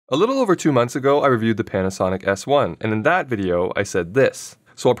A little over 2 months ago, I reviewed the Panasonic S1, and in that video, I said this.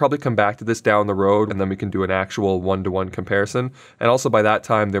 So I'll probably come back to this down the road, and then we can do an actual one-to-one comparison. And also by that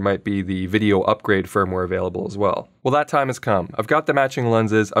time, there might be the video upgrade firmware available as well. Well, that time has come. I've got the matching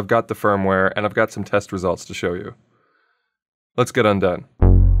lenses, I've got the firmware, and I've got some test results to show you. Let's get undone.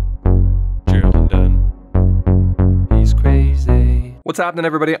 Gerald Undone. He's crazy. What's happening,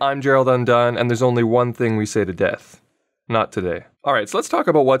 everybody? I'm Gerald Undone, and there's only one thing we say to death. Not today. Alright, so let's talk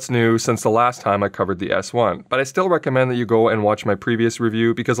about what's new since the last time I covered the S1, but I still recommend that you go and watch my previous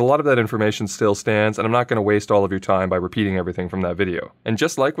review because a lot of that information still stands and I'm not going to waste all of your time by repeating everything from that video. And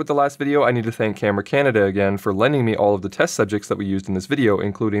just like with the last video, I need to thank Camera Canada again for lending me all of the test subjects that we used in this video,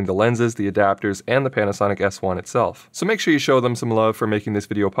 including the lenses, the adapters, and the Panasonic S1 itself. So make sure you show them some love for making this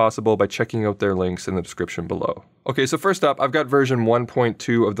video possible by checking out their links in the description below. Okay, so first up, I've got version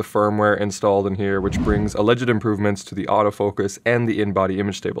 1.2 of the firmware installed in here, which brings alleged improvements to the autofocus and the in-body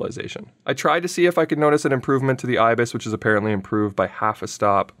image stabilization. I tried to see if I could notice an improvement to the IBIS, which is apparently improved by half a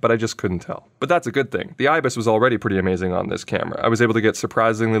stop, but I just couldn't tell. But that's a good thing. The IBIS was already pretty amazing on this camera. I was able to get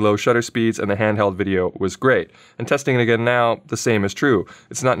surprisingly low shutter speeds and the handheld video was great. And testing it again now, the same is true.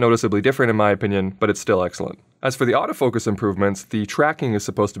 It's not noticeably different in my opinion, but it's still excellent. As for the autofocus improvements, the tracking is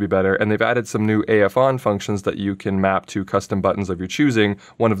supposed to be better, and they've added some new AF on functions that you can map to custom buttons of your choosing.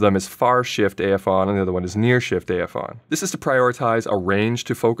 One of them is far shift AF on, and the other one is near shift AF on. This is to prioritize a range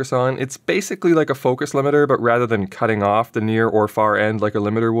to focus on. It's basically like a focus limiter, but rather than cutting off the near or far end like a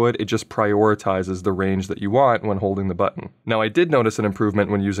limiter would, it just prioritizes the range that you want when holding the button. Now, I did notice an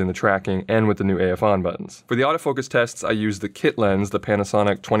improvement when using the tracking and with the new AF on buttons. For the autofocus tests, I used the kit lens, the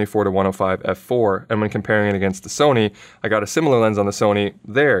Panasonic 24-105 f4, and when comparing it against the Sony, I got a similar lens on the Sony,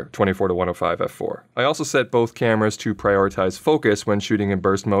 their 24-105 f4. I also set both cameras to prioritize focus when shooting in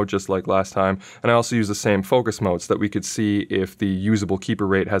burst mode, just like last time, and I also used the same focus mode so that we could see if the usable keeper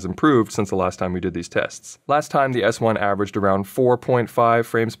rate has improved since the last time we did these tests. Last time, the S1 averaged around 4.5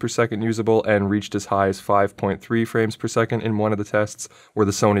 frames per second usable and reached as high as 5.3 frames per second in one of the tests, where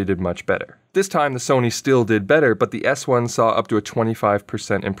the Sony did much better. This time, the Sony still did better, but the S1 saw up to a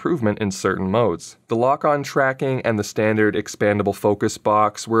 25% improvement in certain modes. The lock-on tracking and the standard expandable focus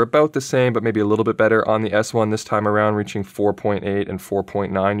box were about the same, but maybe a little bit better on the S1 this time around, reaching 4.8 and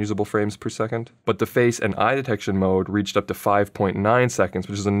 4.9 usable frames per second. But the face and eye detection mode reached up to 5.9 seconds,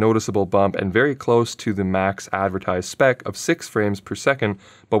 which is a noticeable bump and very close to the max advertised spec of 6 frames per second,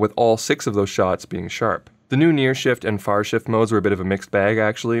 but with all 6 of those shots being sharp. The new near shift and far shift modes were a bit of a mixed bag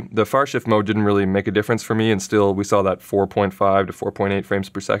actually. The far shift mode didn't really make a difference for me and still we saw that 4.5 to 4.8 frames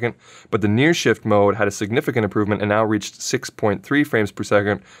per second. But the near shift mode had a significant improvement and now reached 6.3 frames per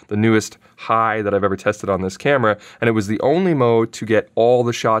second, the newest high that I've ever tested on this camera, and it was the only mode to get all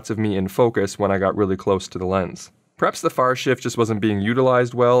the shots of me in focus when I got really close to the lens. Perhaps the far shift just wasn't being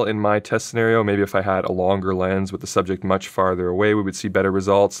utilized well in my test scenario. Maybe if I had a longer lens with the subject much farther away, we would see better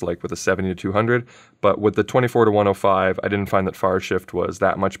results, like with a 70-200. But with the 24-105, I didn't find that far shift was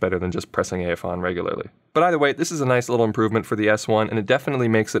that much better than just pressing AF on regularly. But either way, this is a nice little improvement for the S1, and it definitely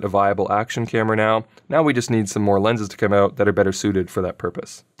makes it a viable action camera now. Now we just need some more lenses to come out that are better suited for that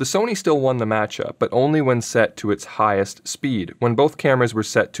purpose. The Sony still won the matchup, but only when set to its highest speed. When both cameras were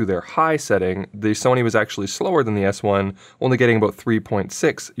set to their high setting, the Sony was actually slower than the S1, only getting about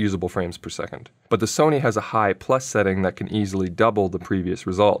 3.6 usable frames per second. But the Sony has a high plus setting that can easily double the previous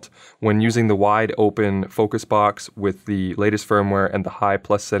result. When using the wide open focus box with the latest firmware and the high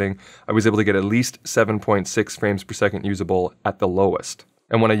plus setting, I was able to get at least 7.6 frames per second usable at the lowest.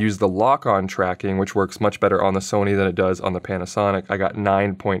 And when I use the lock-on tracking, which works much better on the Sony than it does on the Panasonic, I got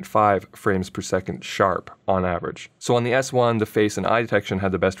 9.5 frames per second sharp on average. So on the S1, the face and eye detection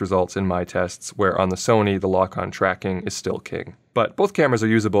had the best results in my tests, where on the Sony, the lock-on tracking is still king. But both cameras are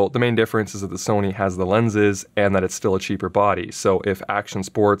usable. The main difference is that the Sony has the lenses and that it's still a cheaper body. So if action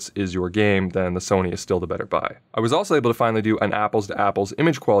sports is your game, then the Sony is still the better buy. I was also able to finally do an apples to apples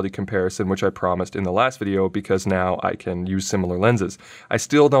image quality comparison, which I promised in the last video because now I can use similar lenses. I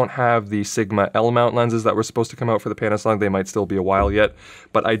still don't have the Sigma L-mount lenses that were supposed to come out for the Panasonic. They might still be a while yet,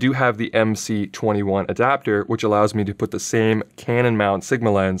 but I do have the MC21 adapter, which allows me to put the same Canon mount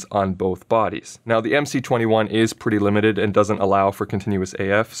Sigma lens on both bodies. Now the MC21 is pretty limited and doesn't allow for continuous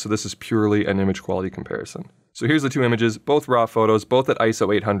AF, so this is purely an image quality comparison. So here's the two images, both raw photos, both at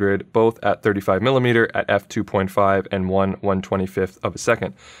ISO 800, both at 35mm at f2.5 and 1/125th of a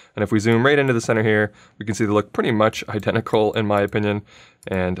second. And if we zoom right into the center here, we can see they look pretty much identical in my opinion.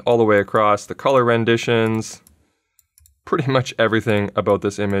 And all the way across, the color renditions, Pretty much everything about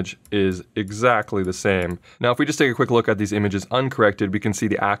this image is exactly the same. Now, if we just take a quick look at these images uncorrected, we can see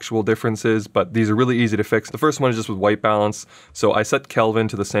the actual differences, but these are really easy to fix. The first one is just with white balance. So I set Kelvin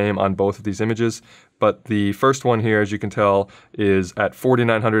to the same on both of these images, but the first one here, as you can tell, is at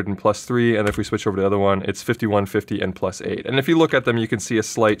 4900 and +3, and if we switch over to the other one, it's 5150 and +8. And if you look at them, you can see a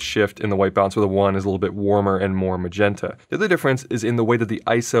slight shift in the white balance where the one is a little bit warmer and more magenta. The other difference is in the way that the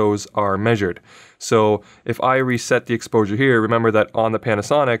ISOs are measured. So if I reset the exposure here, remember that on the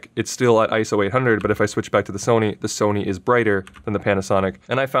Panasonic, it's still at ISO 800, but if I switch back to the Sony is brighter than the Panasonic,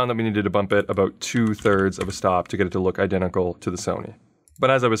 and I found that we needed to bump it about 2/3 of a stop to get it to look identical to the Sony. But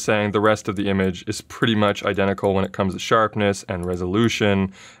as I was saying, the rest of the image is pretty much identical when it comes to sharpness and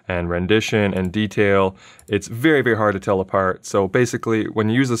resolution and rendition and detail. It's very, very hard to tell apart. So basically, when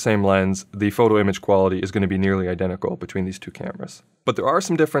you use the same lens, the photo image quality is going to be nearly identical between these two cameras. But there are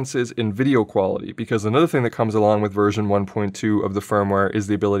some differences in video quality, because another thing that comes along with version 1.2 of the firmware is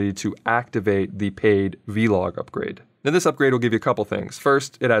the ability to activate the paid V-Log upgrade. Now this upgrade will give you a couple things.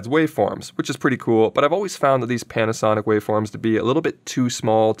 First, it adds waveforms, which is pretty cool, but I've always found that these Panasonic waveforms to be a little bit too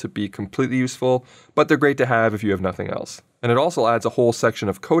small to be completely useful, but they're great to have if you have nothing else. And it also adds a whole section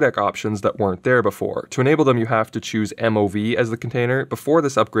of codec options that weren't there before. To enable them, you have to choose MOV as the container. Before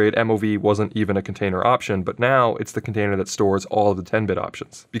this upgrade, MOV wasn't even a container option, but now it's the container that stores all of the 10-bit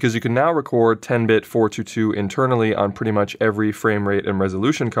options. Because you can now record 10-bit 422 internally on pretty much every frame rate and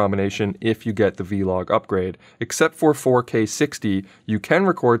resolution combination if you get the V-Log upgrade. Except for 4K 60, you can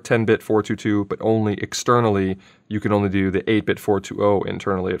record 10-bit 422, but only externally. You can only do the 8-bit 420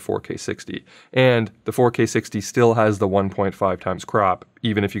 internally at 4K 60. And the 4K 60 still has the 1.5 times crop,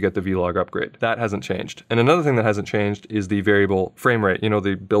 even if you get the V-Log upgrade. That hasn't changed. And another thing that hasn't changed is the variable frame rate,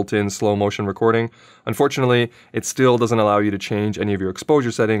 the built-in slow motion recording. Unfortunately, it still doesn't allow you to change any of your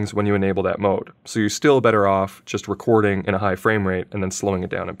exposure settings when you enable that mode. So you're still better off just recording in a high frame rate and then slowing it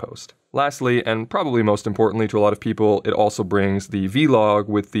down in post. Lastly, and probably most importantly to a lot of people, it also brings the V-Log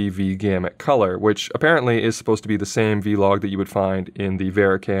with the V-Gamut color, which apparently is supposed to be the same V-Log that you would find in the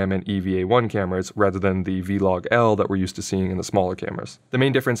VariCam and EVA1 cameras, rather than the V-Log L that we're used to seeing in the smaller cameras. The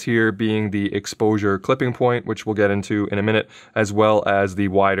main difference here being the exposure clipping point, which we'll get into in a minute, as well as the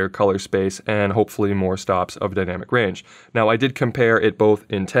wider color space and hopefully more stops of dynamic range. Now, I did compare it both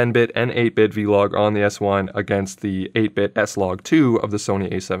in 10-bit and 8-bit V-Log on the S1 against the 8-bit S-Log 2 of the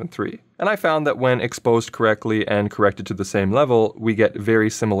Sony a7 III. And I found that when exposed correctly and corrected to the same level, we get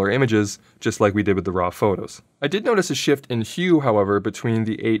very similar images, just like we did with the raw photos. I did notice a shift in hue, however, between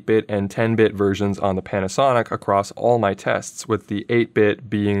the 8-bit and 10-bit versions on the Panasonic across all my tests, with the 8-bit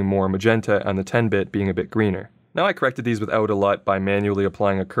being more magenta and the 10-bit being a bit greener. Now, I corrected these without a LUT by manually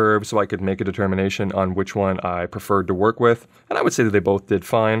applying a curve so I could make a determination on which one I preferred to work with, and I would say that they both did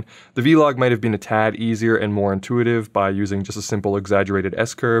fine. The V-Log might have been a tad easier and more intuitive by using just a simple exaggerated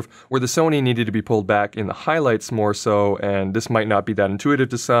S-curve, where the Sony needed to be pulled back in the highlights more so, and this might not be that intuitive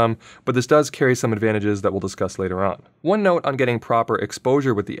to some, but this does carry some advantages that we'll discuss later on. One note on getting proper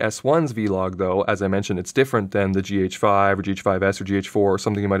exposure with the S1's V-Log though, as I mentioned, it's different than the GH5 or GH5S or GH4 or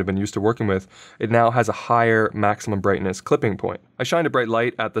something you might have been used to working with. It now has a higher maximum brightness clipping point. I shined a bright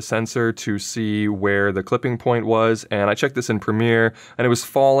light at the sensor to see where the clipping point was, and I checked this in Premiere, and it was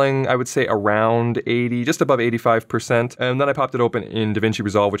falling, I would say, around 80, just above 85%, and then I popped it open in DaVinci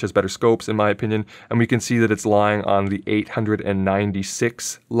Resolve, which has better scopes in my opinion, and we can see that it's lying on the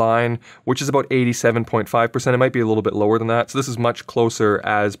 896 line, which is about 87.5%. It might be a little bit lower than that, so this is much closer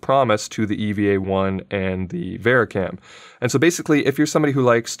as promised to the EVA1 and the VariCam. And so basically, if you're somebody who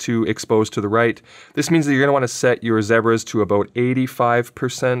likes to expose to the right, this means that you're going to want to set your zebras to about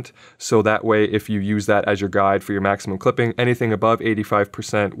 85%, so that way if you use that as your guide for your maximum clipping, anything above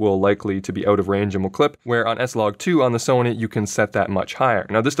 85% will likely to be out of range and will clip, where on S-Log 2 on the Sony, you can set that much higher.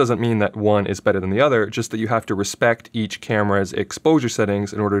 Now this doesn't mean that one is better than the other, just that you have to respect each camera's exposure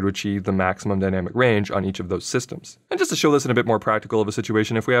settings in order to achieve the maximum dynamic range on each of those systems. And just to show this in a bit more practical of a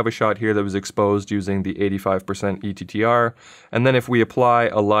situation, if we have a shot here that was exposed using the 85% ETTR, and then if we apply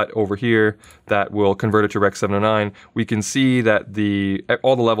a LUT over here that will convert it to Rec. 709, we can see that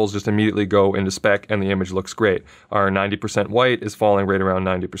all the levels just immediately go into spec and the image looks great. Our 90% white is falling right around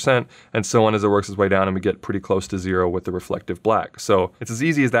 90%, and so on as it works its way down, and we get pretty close to zero with the reflective black. So it's as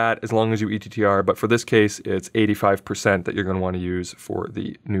easy as that as long as you ETTR, but for this case, it's 85% that you're going to want to use for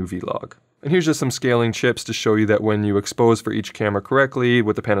the new V-Log. And here's just some scaling chips to show you that when you expose for each camera correctly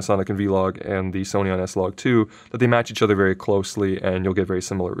with the Panasonic and V-Log and the Sony on S-Log 2, that they match each other very closely and you'll get very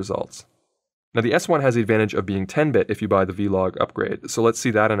similar results. Now the S1 has the advantage of being 10-bit if you buy the V-Log upgrade, so let's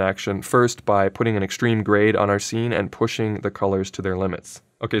see that in action first by putting an extreme grade on our scene and pushing the colors to their limits.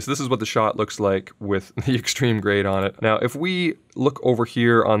 Okay, so this is what the shot looks like with the extreme grade on it. Now if we look over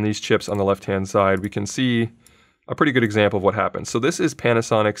here on these chips on the left-hand side, we can see a pretty good example of what happens. So this is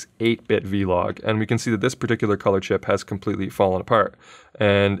Panasonic's 8-bit V-Log, and we can see that this particular color chip has completely fallen apart.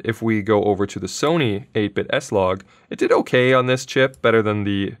 And if we go over to the Sony 8-bit S-Log, it did okay on this chip, better than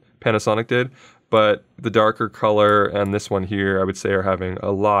the Panasonic did, but the darker color and this one here, I would say, are having a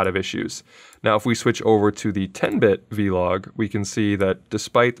lot of issues. Now, if we switch over to the 10-bit V-Log, we can see that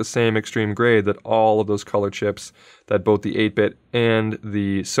despite the same extreme grade, that all of those color chips that both the 8-bit and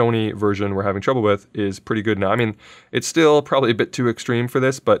the Sony version were having trouble with is pretty good now. I mean, it's still probably a bit too extreme for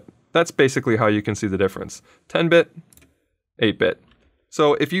this, but that's basically how you can see the difference. 10-bit, 8-bit.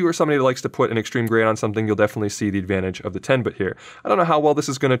 So if you are somebody who likes to put an extreme grade on something, you'll definitely see the advantage of the 10-bit here. I don't know how well this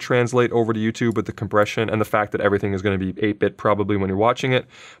is going to translate over to YouTube with the compression and the fact that everything is going to be 8-bit probably when you're watching it,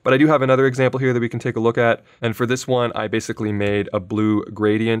 but I do have another example here that we can take a look at, and for this one I basically made a blue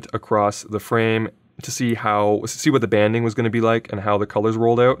gradient across the frame to see what the banding was going to be like and how the colors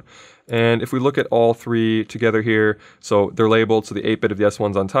rolled out. And if we look at all three together here, so they're labeled, so the 8-bit of the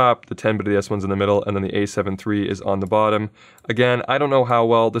S1's on top, the 10-bit of the S1's in the middle, and then the A7 III is on the bottom. Again, I don't know how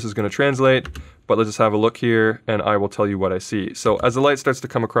well this is going to translate, but let's just have a look here and I will tell you what I see. So as the light starts to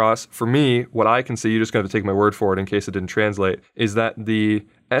come across, for me, what I can see, you're just going to take my word for it in case it didn't translate, is that the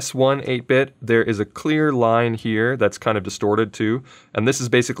S1 8-bit, there is a clear line here that's kind of distorted too, and this is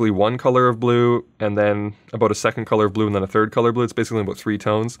basically one color of blue, and then about a second color of blue, and then a third color of blue. It's basically about 3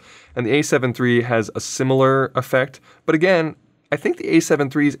 tones. And the A7 III has a similar effect, but again, I think the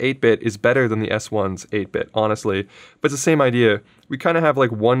A7 III's 8-bit is better than the S1's 8-bit, honestly. But it's the same idea. We kind of have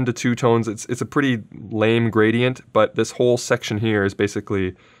like 1 to 2 tones. It's a pretty lame gradient, but this whole section here is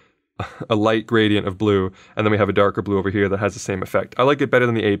basically a light gradient of blue, and then we have a darker blue over here that has the same effect. I like it better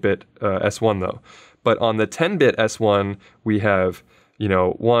than the 8-bit S1 though. But on the 10-bit S1, we have, you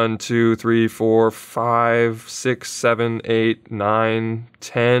know, 1, 2, 3, 4, 5, 6, 7, 8, 9,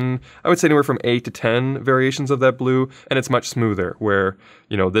 10. I would say anywhere from 8 to 10 variations of that blue, and it's much smoother, where,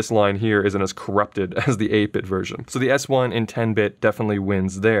 you know, this line here isn't as corrupted as the 8-bit version. So the S1 in 10-bit definitely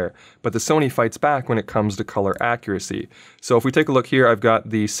wins there, but the Sony fights back when it comes to color accuracy. So if we take a look here, I've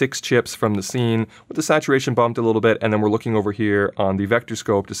got the 6 chips from the scene with the saturation bumped a little bit, and then we're looking over here on the vector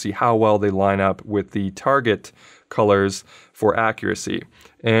scope to see how well they line up with the target colors for accuracy.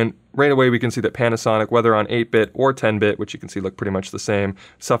 And right away we can see that Panasonic, whether on 8-bit or 10-bit, which you can see look pretty much the same,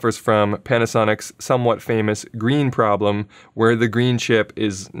 suffers from Panasonic's somewhat famous green problem, where the green chip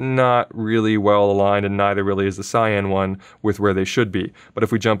is not really well aligned, and neither really is the cyan one with where they should be. But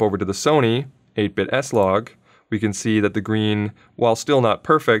if we jump over to the Sony 8-bit S-Log, we can see that the green, while still not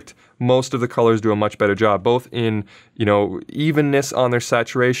perfect, most of the colors do a much better job, both in, you know, evenness on their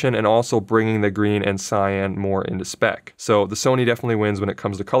saturation and also bringing the green and cyan more into spec. So the Sony definitely wins when it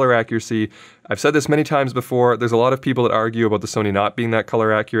comes to color accuracy. I've said this many times before, there's a lot of people that argue about the Sony not being that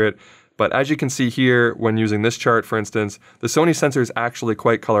color accurate. But as you can see here, when using this chart, for instance, the Sony sensor is actually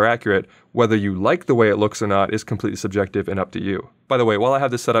quite color accurate. Whether you like the way it looks or not is completely subjective and up to you. By the way, while I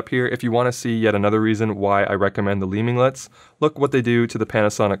have this set up here, if you want to see yet another reason why I recommend the leaminglets, look what they do to the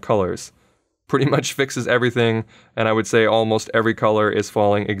Panasonic colors. Pretty much fixes everything, and I would say almost every color is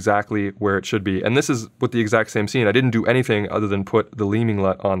falling exactly where it should be. And this is with the exact same scene. I didn't do anything other than put the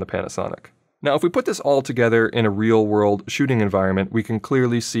leaminglet on the Panasonic. Now, if we put this all together in a real-world shooting environment, we can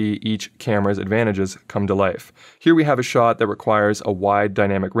clearly see each camera's advantages come to life. Here we have a shot that requires a wide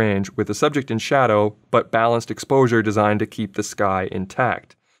dynamic range with the subject in shadow, but balanced exposure designed to keep the sky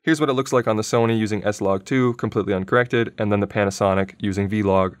intact. Here's what it looks like on the Sony using S-Log2, completely uncorrected, and then the Panasonic using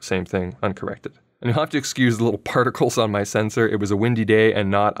V-Log, same thing, uncorrected. And you'll have to excuse the little particles on my sensor. It was a windy day and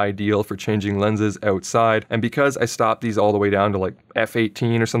not ideal for changing lenses outside. And because I stopped these all the way down to like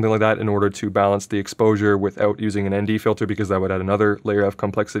f/18 or something like that in order to balance the exposure without using an ND filter, because that would add another layer of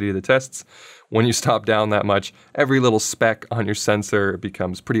complexity to the tests, when you stop down that much, every little speck on your sensor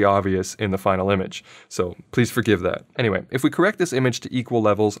becomes pretty obvious in the final image. So please forgive that. Anyway, if we correct this image to equal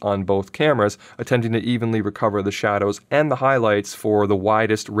levels on both cameras, attempting to evenly recover the shadows and the highlights for the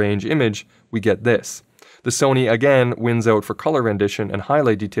widest range image, we get this. The Sony again wins out for color rendition and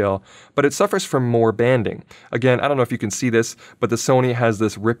highlight detail, but it suffers from more banding. Again, I don't know if you can see this, but the Sony has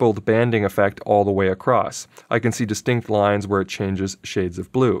this rippled banding effect all the way across. I can see distinct lines where it changes shades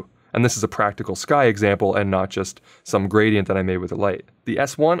of blue. And this is a practical sky example and not just some gradient that I made with the light. The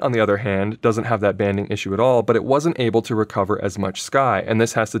S1, on the other hand, doesn't have that banding issue at all, but it wasn't able to recover as much sky, and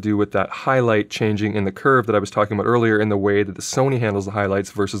this has to do with that highlight changing in the curve that I was talking about earlier in the way that the Sony handles the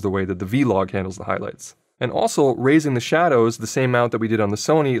highlights versus the way that the V-Log handles the highlights. And also, raising the shadows the same amount that we did on the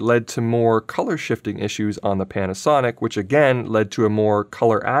Sony led to more color shifting issues on the Panasonic, which again led to a more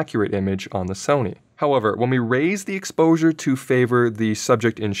color accurate image on the Sony. However, when we raise the exposure to favor the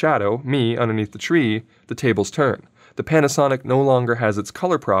subject in shadow, me underneath the tree, the tables turn. The Panasonic no longer has its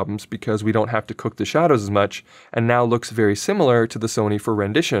color problems because we don't have to cook the shadows as much, and now looks very similar to the Sony for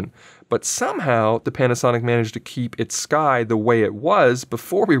rendition. But somehow, the Panasonic managed to keep its sky the way it was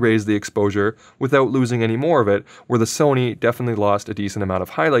before we raised the exposure without losing any more of it, where the Sony definitely lost a decent amount of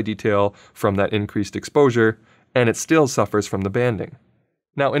highlight detail from that increased exposure, and it still suffers from the banding.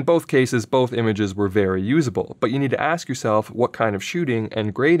 Now, in both cases, both images were very usable, but you need to ask yourself what kind of shooting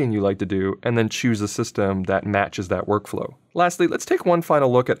and grading you like to do, and then choose a system that matches that workflow. Lastly, let's take one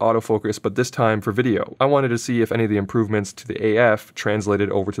final look at autofocus, but this time for video. I wanted to see if any of the improvements to the AF translated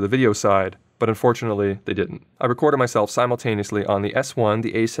over to the video side, but unfortunately, they didn't. I recorded myself simultaneously on the S1,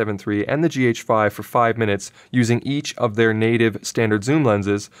 the A7 III, and the GH5 for 5 minutes using each of their native standard zoom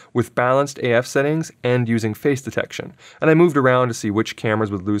lenses with balanced AF settings and using face detection. And I moved around to see which cameras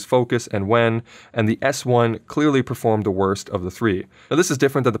would lose focus and when, and the S1 clearly performed the worst of the three. Now this is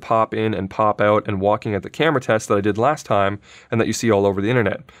different than the pop in and pop out and walking at the camera test that I did last time and that you see all over the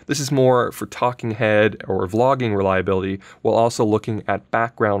internet. This is more for talking head or vlogging reliability while also looking at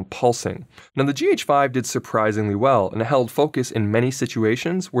background pulsing. Now the GH5 did surprisingly well and held focus in many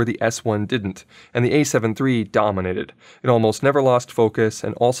situations where the S1 didn't, and the A7 III dominated. It almost never lost focus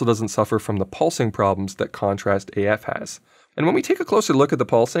and also doesn't suffer from the pulsing problems that contrast AF has. And when we take a closer look at the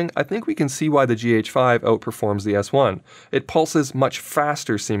pulsing, I think we can see why the GH5 outperforms the S1. It pulses much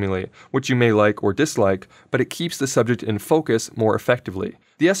faster seemingly, which you may like or dislike, but it keeps the subject in focus more effectively.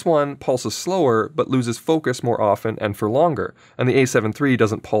 The S1 pulses slower, but loses focus more often and for longer, and the A7 III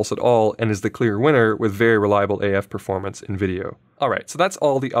doesn't pulse at all and is the clear winner with very reliable AF performance in video. Alright, so that's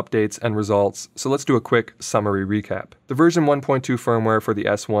all the updates and results, so let's do a quick summary recap. The version 1.2 firmware for the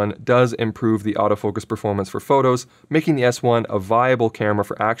S1 does improve the autofocus performance for photos, making the S1 a viable camera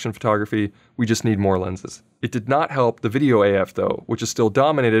for action photography. We just need more lenses. It did not help the video AF though, which is still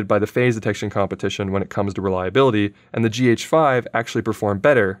dominated by the phase detection competition when it comes to reliability, and the GH5 actually performed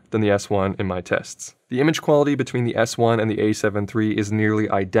better than the S1 in my tests. The image quality between the S1 and the A7 III is nearly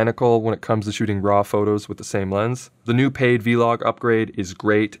identical when it comes to shooting raw photos with the same lens. The new paid V-Log upgrade is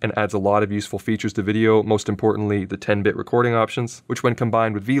great and adds a lot of useful features to video, most importantly the 10-bit recording options, which when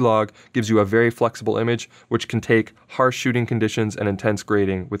combined with V-Log gives you a very flexible image which can take harsh shooting conditions and intense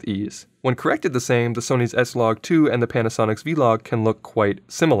grading with ease. When corrected the same, the Sony's S-Log2 and the Panasonic's V-Log can look quite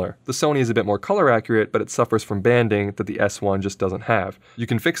similar. The Sony is a bit more color accurate, but it suffers from banding that the S1 just doesn't have. You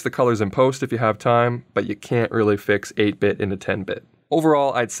can fix the colors in post if you have time, but you can't really fix 8-bit into 10-bit.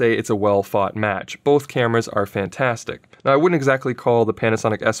 Overall, I'd say it's a well-fought match. Both cameras are fantastic. Now, I wouldn't exactly call the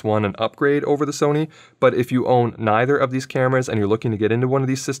Panasonic S1 an upgrade over the Sony, but if you own neither of these cameras and you're looking to get into one of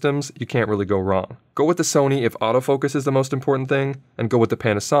these systems, you can't really go wrong. Go with the Sony if autofocus is the most important thing, and go with the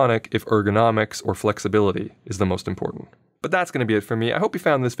Panasonic if ergonomics or flexibility is the most important. But that's going to be it for me. I hope you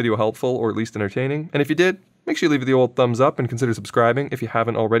found this video helpful or at least entertaining, and if you did, make sure you leave the old thumbs up and consider subscribing if you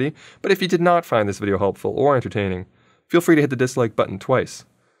haven't already. But if you did not find this video helpful or entertaining, feel free to hit the dislike button twice.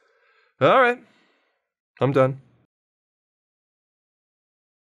 Alright, I'm done.